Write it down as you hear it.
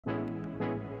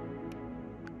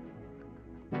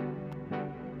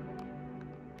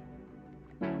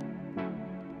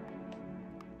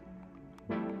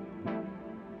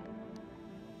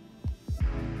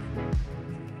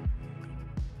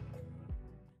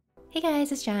Hey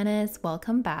guys, it's Janice.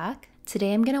 Welcome back.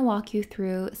 Today I'm going to walk you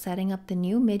through setting up the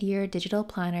new Midyear Digital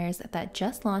Planners that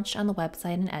just launched on the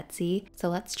website and Etsy, so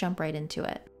let's jump right into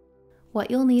it.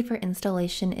 What you'll need for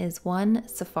installation is 1.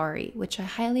 Safari, which I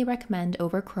highly recommend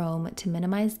over Chrome to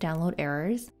minimize download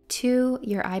errors. 2.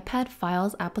 Your iPad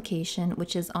Files application,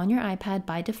 which is on your iPad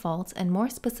by default, and more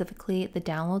specifically, the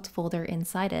Downloads folder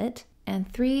inside it.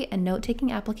 And 3. A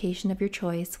note-taking application of your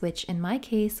choice, which in my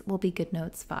case will be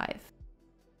GoodNotes 5.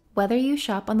 Whether you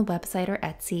shop on the website or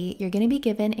Etsy, you're going to be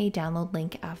given a download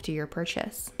link after your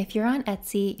purchase. If you're on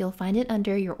Etsy, you'll find it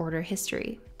under your order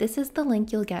history. This is the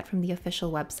link you'll get from the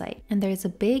official website, and there's a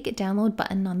big download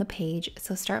button on the page,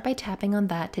 so start by tapping on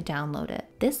that to download it.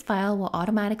 This file will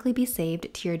automatically be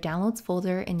saved to your Downloads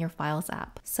folder in your Files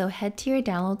app. So head to your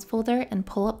Downloads folder and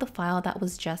pull up the file that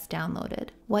was just downloaded.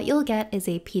 What you'll get is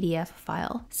a PDF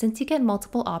file. Since you get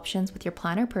multiple options with your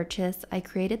planner purchase, I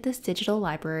created this digital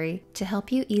library to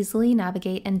help you easily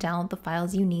navigate and download the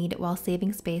files you need while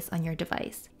saving space on your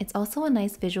device. It's also a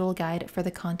nice visual guide for the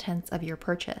contents of your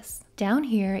purchase. Down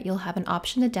here, you'll have an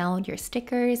option to download your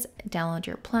stickers, download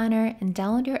your planner, and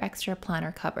download your extra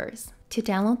planner covers. To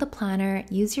download the planner,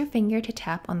 use your finger to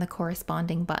tap on the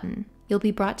corresponding button. You'll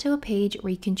be brought to a page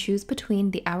where you can choose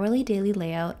between the hourly daily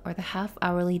layout or the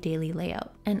half-hourly daily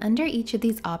layout. And under each of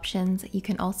these options, you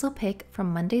can also pick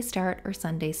from Monday start or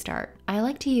Sunday start. I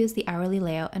like to use the hourly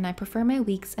layout and I prefer my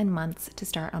weeks and months to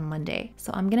start on Monday,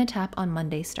 so I'm going to tap on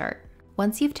Monday start.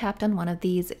 Once you've tapped on one of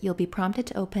these, you'll be prompted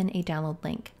to open a download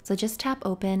link. So just tap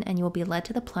open and you will be led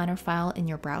to the planner file in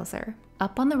your browser.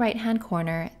 Up on the right-hand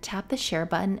corner, tap the share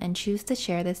button and choose to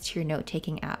share this to your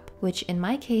note-taking app, which in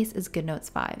my case is GoodNotes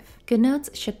 5.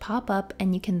 GoodNotes should pop up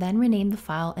and you can then rename the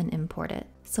file and import it.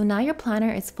 So now your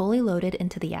planner is fully loaded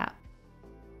into the app.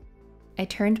 I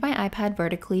turned my iPad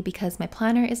vertically because my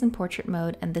planner is in portrait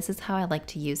mode and this is how I like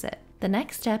to use it. The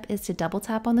next step is to double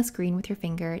tap on the screen with your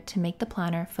finger to make the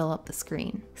planner fill up the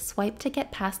screen. Swipe to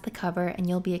get past the cover and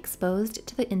you'll be exposed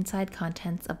to the inside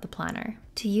contents of the planner.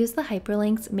 To use the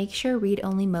hyperlinks, make sure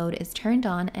read-only mode is turned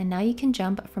on and now you can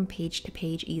jump from page to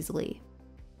page easily.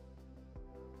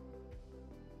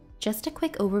 Just a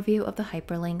quick overview of the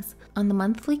hyperlinks. On the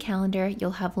monthly calendar,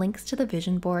 you'll have links to the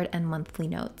vision board and monthly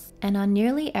notes. And on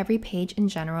nearly every page in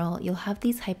general, you'll have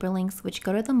these hyperlinks which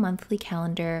go to the monthly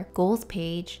calendar, goals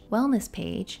page, wellness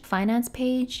page, finance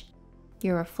page,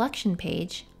 your reflection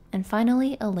page, and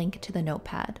finally a link to the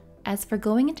notepad. As for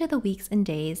going into the weeks and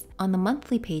days, on the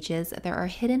monthly pages, there are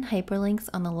hidden hyperlinks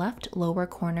on the left lower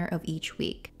corner of each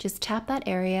week. Just tap that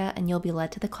area and you'll be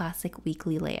led to the classic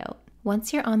weekly layout.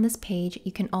 Once you're on this page,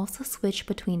 you can also switch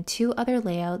between two other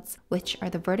layouts, which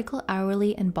are the vertical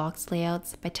hourly and box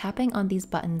layouts, by tapping on these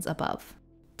buttons above.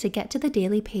 To get to the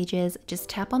daily pages, just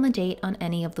tap on the date on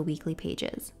any of the weekly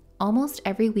pages. Almost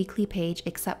every weekly page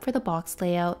except for the box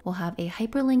layout will have a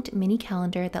hyperlinked mini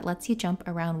calendar that lets you jump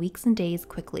around weeks and days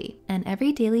quickly, and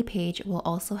every daily page will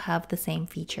also have the same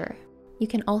feature. You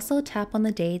can also tap on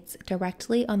the dates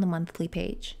directly on the monthly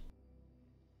page.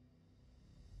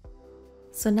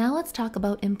 So now let's talk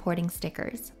about importing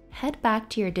stickers. Head back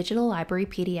to your digital library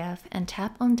PDF and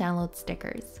tap on Download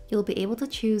Stickers. You'll be able to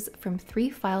choose from 3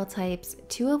 file types,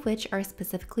 2 of which are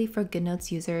specifically for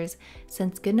GoodNotes users,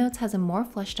 since GoodNotes has a more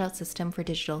fleshed out system for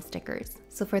digital stickers.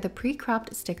 So for the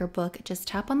pre-cropped sticker book, just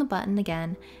tap on the button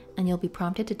again and you'll be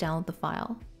prompted to download the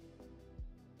file.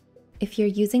 If you're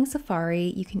using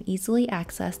Safari, you can easily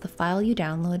access the file you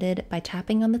downloaded by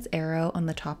tapping on this arrow on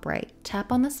the top right.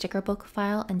 Tap on the sticker book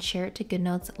file and share it to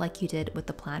GoodNotes like you did with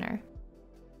the planner.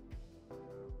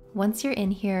 Once you're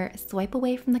in here, swipe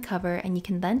away from the cover and you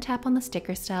can then tap on the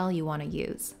sticker style you want to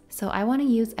use. So I want to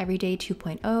use Everyday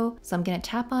 2.0, so I'm going to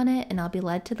tap on it and I'll be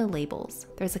led to the labels.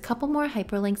 There's a couple more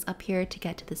hyperlinks up here to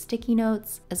get to the sticky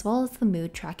notes, as well as the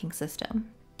mood tracking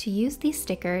system. To use these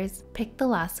stickers, pick the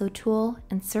lasso tool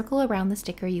and circle around the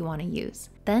sticker you want to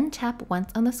use. Then tap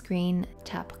once on the screen,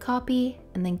 tap copy,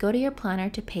 and then go to your planner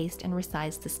to paste and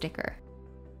resize the sticker.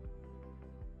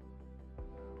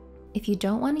 If you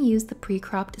don't want to use the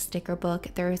pre-cropped sticker book,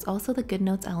 there is also the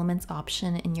GoodNotes Elements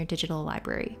option in your digital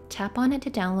library. Tap on it to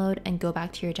download and go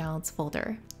back to your Downloads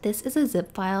folder. This is a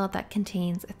zip file that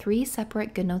contains 3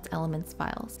 separate GoodNotes Elements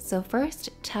files. So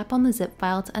first, tap on the zip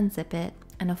file to unzip it,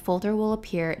 and a folder will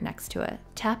appear next to it.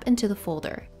 Tap into the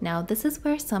folder. Now this is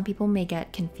where some people may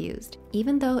get confused.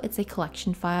 Even though it's a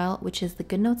collection file, which is the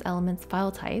GoodNotes Elements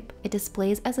file type, it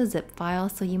displays as a zip file,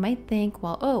 so you might think,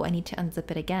 well, oh, I need to unzip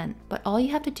it again. But all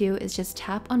you have to do is just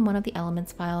tap on one of the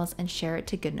Elements files and share it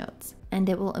to GoodNotes, and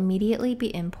it will immediately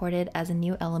be imported as a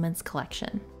new Elements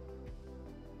collection.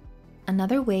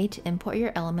 Another way to import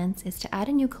your elements is to add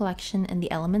a new collection in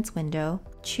the Elements window,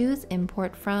 choose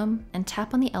Import From, and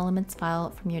tap on the Elements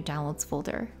file from your Downloads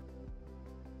folder.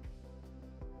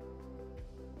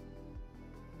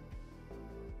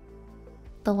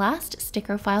 The last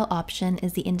sticker file option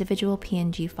is the individual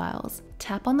PNG files.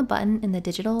 Tap on the button in the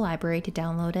digital library to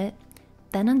download it,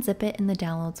 then unzip it in the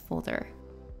Downloads folder.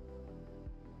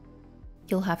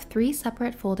 You'll have 3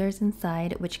 separate folders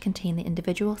inside which contain the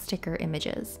individual sticker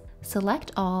images.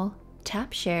 Select all,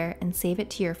 tap Share, and save it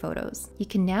to your photos. You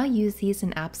can now use these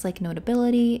in apps like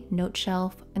Notability,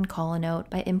 NoteShelf, and Call a Note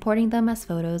by importing them as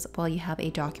photos while you have a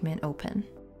document open.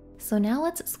 So now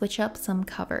let's switch up some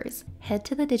covers. Head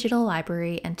to the digital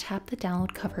library and tap the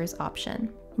Download Covers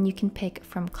option. And you can pick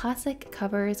from classic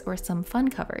covers or some fun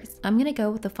covers. I'm gonna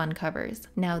go with the fun covers.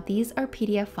 Now these are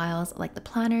PDF files like the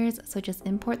planners, so just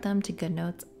import them to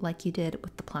GoodNotes like you did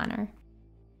with the planner.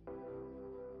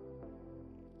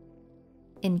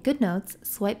 In GoodNotes,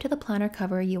 swipe to the planner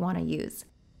cover you want to use.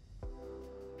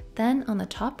 Then on the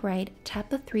top right,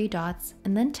 tap the 3 dots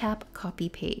and then tap Copy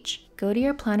Page. Go to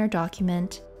your planner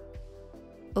document,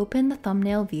 open the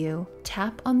thumbnail view,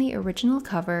 tap on the original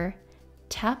cover,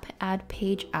 tap Add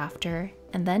Page After,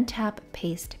 and then tap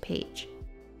Paste Page.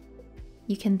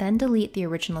 You can then delete the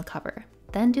original cover.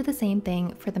 Then do the same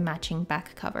thing for the matching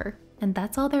back cover. And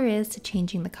that's all there is to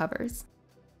changing the covers.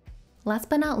 Last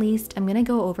but not least, I'm going to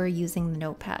go over using the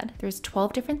notepad. There's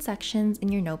 12 different sections in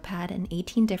your notepad and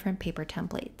 18 different paper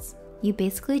templates. You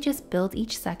basically just build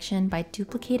each section by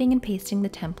duplicating and pasting the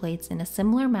templates in a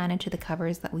similar manner to the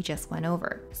covers that we just went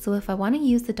over. So if I want to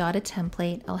use the dotted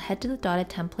template, I'll head to the dotted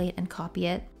template and copy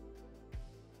it.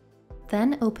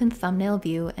 Then open Thumbnail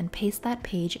View and paste that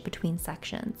page between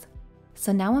sections.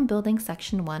 So now I'm building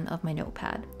section 1 of my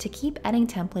notepad. To keep adding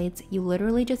templates, you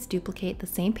literally just duplicate the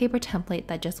same paper template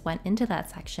that just went into that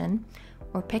section,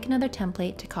 or pick another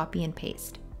template to copy and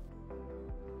paste.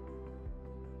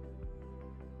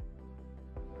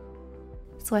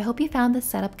 So I hope you found this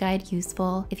setup guide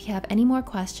useful. If you have any more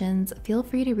questions, feel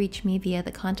free to reach me via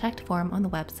the contact form on the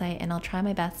website and I'll try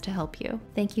my best to help you.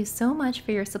 Thank you so much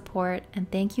for your support and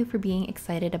thank you for being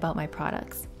excited about my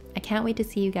products. I can't wait to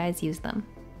see you guys use them.